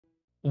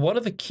One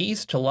of the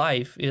keys to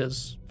life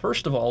is,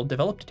 first of all,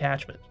 develop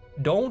detachment.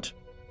 Don't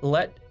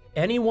let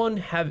anyone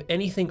have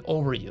anything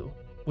over you,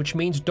 which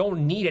means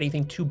don't need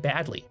anything too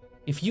badly.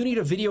 If you need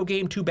a video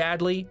game too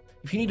badly,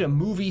 if you need a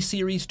movie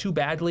series too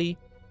badly,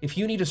 if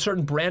you need a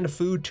certain brand of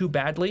food too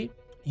badly,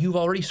 you've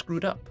already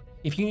screwed up.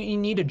 If you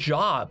need a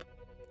job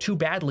too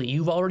badly,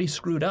 you've already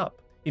screwed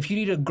up. If you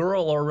need a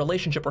girl or a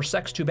relationship or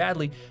sex too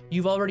badly,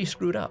 you've already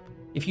screwed up.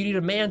 If you need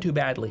a man too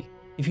badly,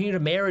 if you need a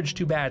marriage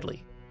too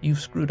badly, you've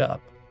screwed up.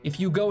 If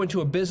you go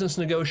into a business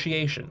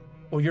negotiation,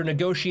 or you're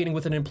negotiating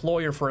with an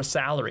employer for a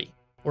salary,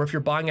 or if you're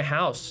buying a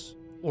house,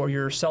 or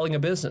you're selling a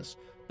business,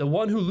 the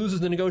one who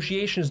loses the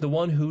negotiation is the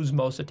one who's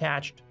most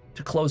attached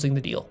to closing the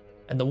deal.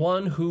 And the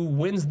one who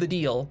wins the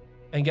deal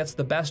and gets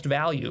the best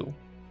value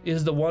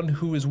is the one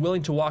who is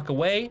willing to walk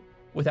away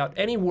without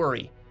any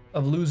worry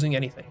of losing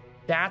anything.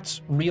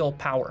 That's real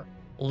power.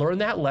 Learn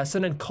that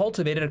lesson and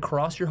cultivate it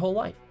across your whole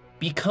life.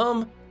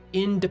 Become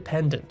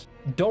independent.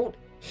 Don't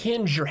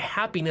hinge your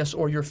happiness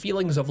or your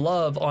feelings of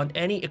love on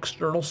any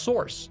external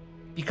source,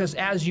 because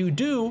as you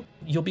do,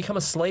 you'll become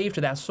a slave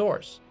to that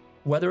source.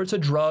 Whether it's a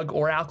drug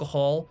or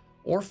alcohol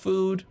or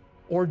food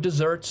or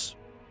desserts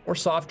or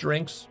soft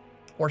drinks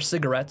or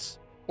cigarettes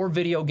or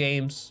video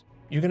games,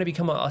 you're gonna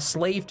become a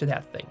slave to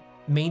that thing.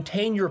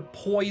 Maintain your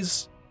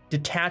poise,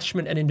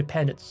 detachment, and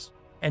independence.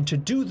 And to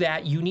do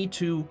that, you need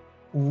to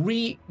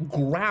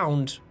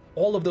reground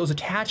all of those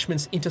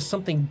attachments into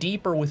something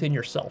deeper within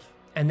yourself.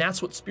 And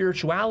that's what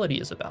spirituality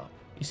is about.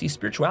 You see,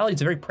 spirituality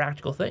is a very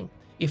practical thing.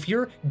 If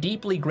you're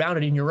deeply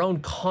grounded in your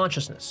own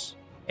consciousness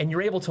and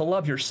you're able to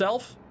love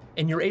yourself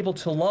and you're able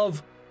to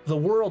love the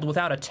world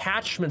without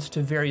attachments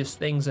to various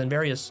things and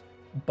various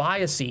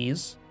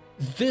biases,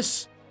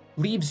 this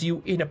leaves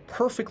you in a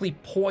perfectly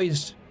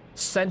poised,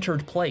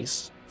 centered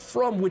place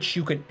from which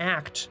you can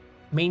act,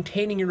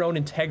 maintaining your own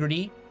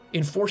integrity,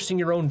 enforcing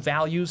your own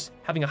values,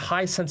 having a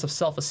high sense of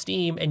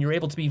self-esteem, and you're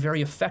able to be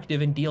very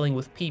effective in dealing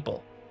with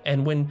people.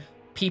 And when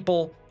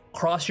people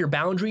cross your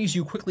boundaries,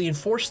 you quickly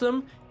enforce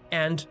them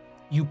and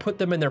you put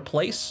them in their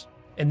place,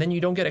 and then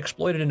you don't get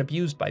exploited and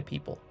abused by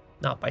people.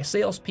 Not by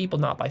salespeople,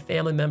 not by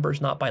family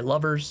members, not by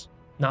lovers,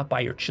 not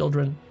by your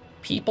children.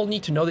 People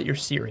need to know that you're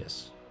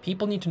serious.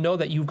 People need to know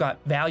that you've got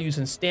values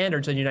and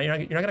standards and you're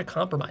not gonna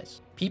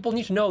compromise. People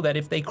need to know that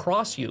if they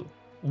cross you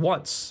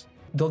once,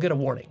 they'll get a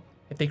warning.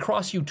 If they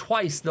cross you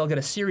twice, they'll get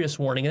a serious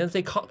warning. And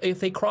if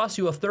they cross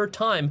you a third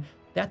time,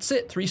 that's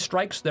it, 3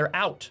 strikes, they're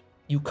out.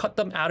 You cut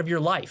them out of your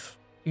life.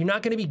 You're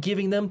not gonna be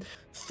giving them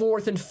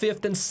 4th and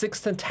 5th and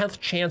 6th and 10th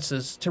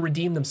chances to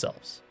redeem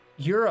themselves.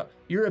 You're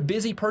a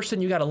busy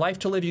person, you got a life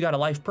to live, you got a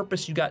life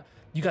purpose, you got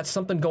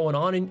something going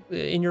on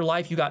in your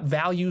life, you got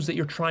values that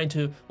you're trying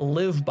to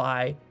live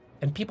by,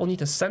 and people need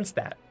to sense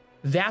that.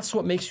 That's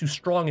what makes you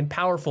strong and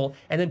powerful,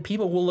 and then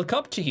people will look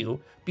up to you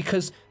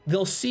because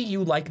they'll see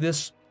you like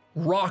this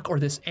rock or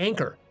this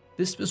anchor.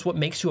 This is what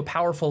makes you a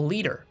powerful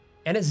leader.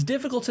 And it's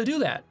difficult to do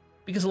that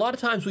because a lot of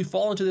times we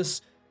fall into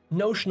this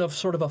notion of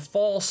sort of a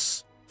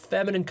false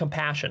feminine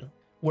compassion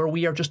where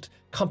we are just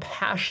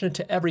compassionate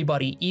to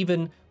everybody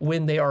even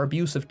when they are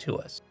abusive to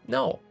us.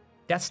 No,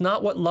 that's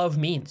not what love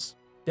means.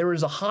 There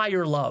is a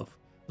higher love.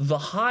 The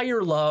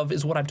higher love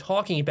is what I'm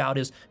talking about,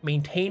 is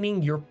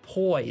maintaining your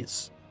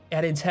poise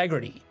and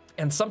integrity.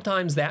 And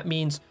sometimes that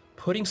means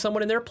putting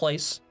someone in their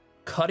place,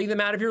 cutting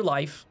them out of your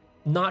life,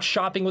 not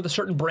shopping with a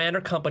certain brand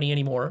or company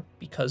anymore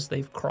because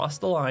they've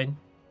crossed the line,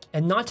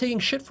 and not taking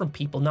shit from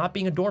people, not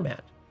being a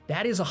doormat.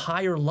 That is a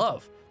higher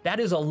love. That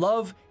is a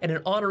love and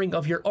an honoring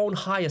of your own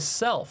highest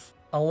self,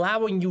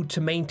 allowing you to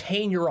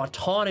maintain your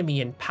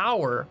autonomy and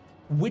power,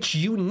 which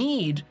you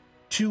need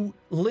to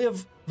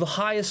live the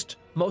highest,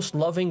 most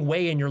loving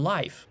way in your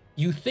life.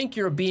 You think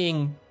you're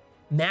being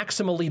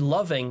maximally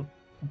loving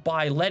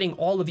by letting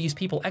all of these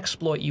people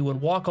exploit you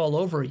and walk all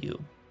over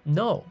you.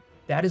 No,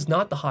 that is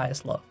not the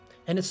highest love.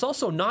 And it's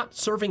also not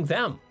serving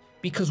them,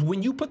 because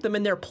when you put them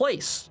in their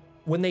place,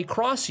 when they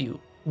cross you,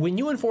 when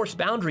you enforce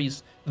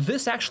boundaries,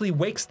 this actually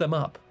wakes them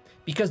up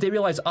because they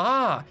realize,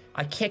 I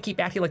can't keep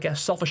acting like a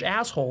selfish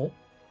asshole.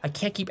 I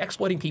can't keep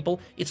exploiting people.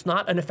 It's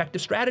not an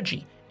effective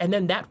strategy. And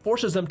then that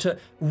forces them to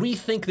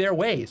rethink their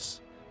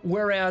ways.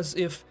 Whereas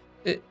if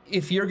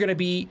you're gonna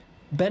be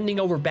bending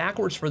over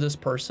backwards for this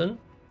person,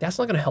 that's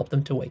not gonna help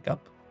them to wake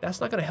up. That's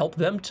not gonna help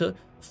them to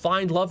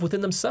find love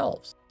within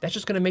themselves. That's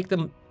just gonna make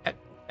them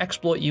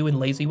exploit you in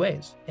lazy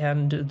ways.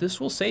 And this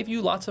will save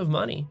you lots of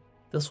money.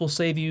 This will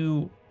save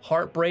you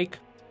heartbreak.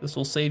 This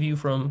will save you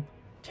from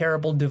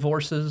terrible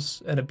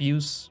divorces and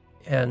abuse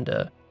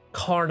and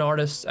con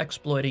artists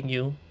exploiting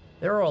you.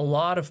 There are a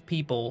lot of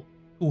people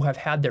who have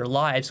had their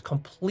lives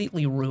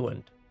completely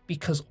ruined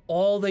because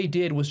all they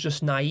did was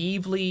just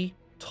naively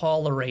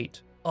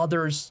tolerate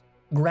others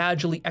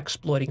gradually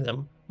exploiting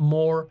them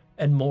more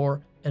and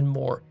more and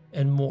more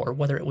and more,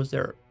 whether it was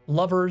their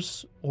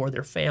lovers or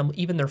their family,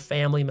 even their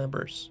family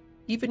members.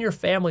 Even your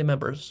family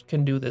members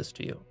can do this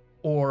to you,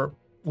 or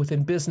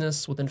within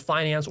business, within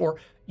finance, or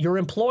your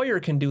employer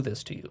can do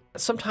this to you.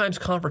 Sometimes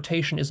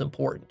confrontation is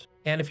important.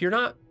 And if you're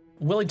not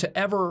willing to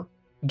ever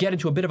get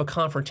into a bit of a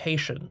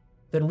confrontation,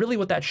 then really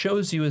what that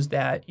shows you is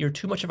that you're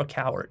too much of a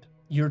coward.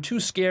 You're too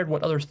scared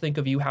what others think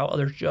of you, how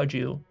others judge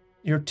you.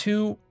 You're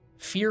too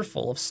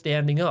fearful of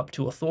standing up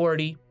to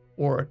authority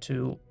or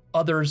to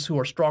others who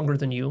are stronger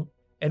than you.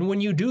 And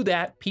when you do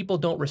that, people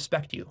don't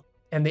respect you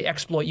and they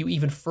exploit you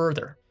even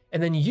further.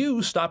 And then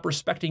you stop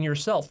respecting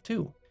yourself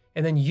too.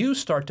 And then you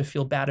start to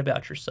feel bad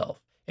about yourself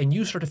and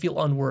you start to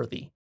feel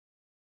unworthy.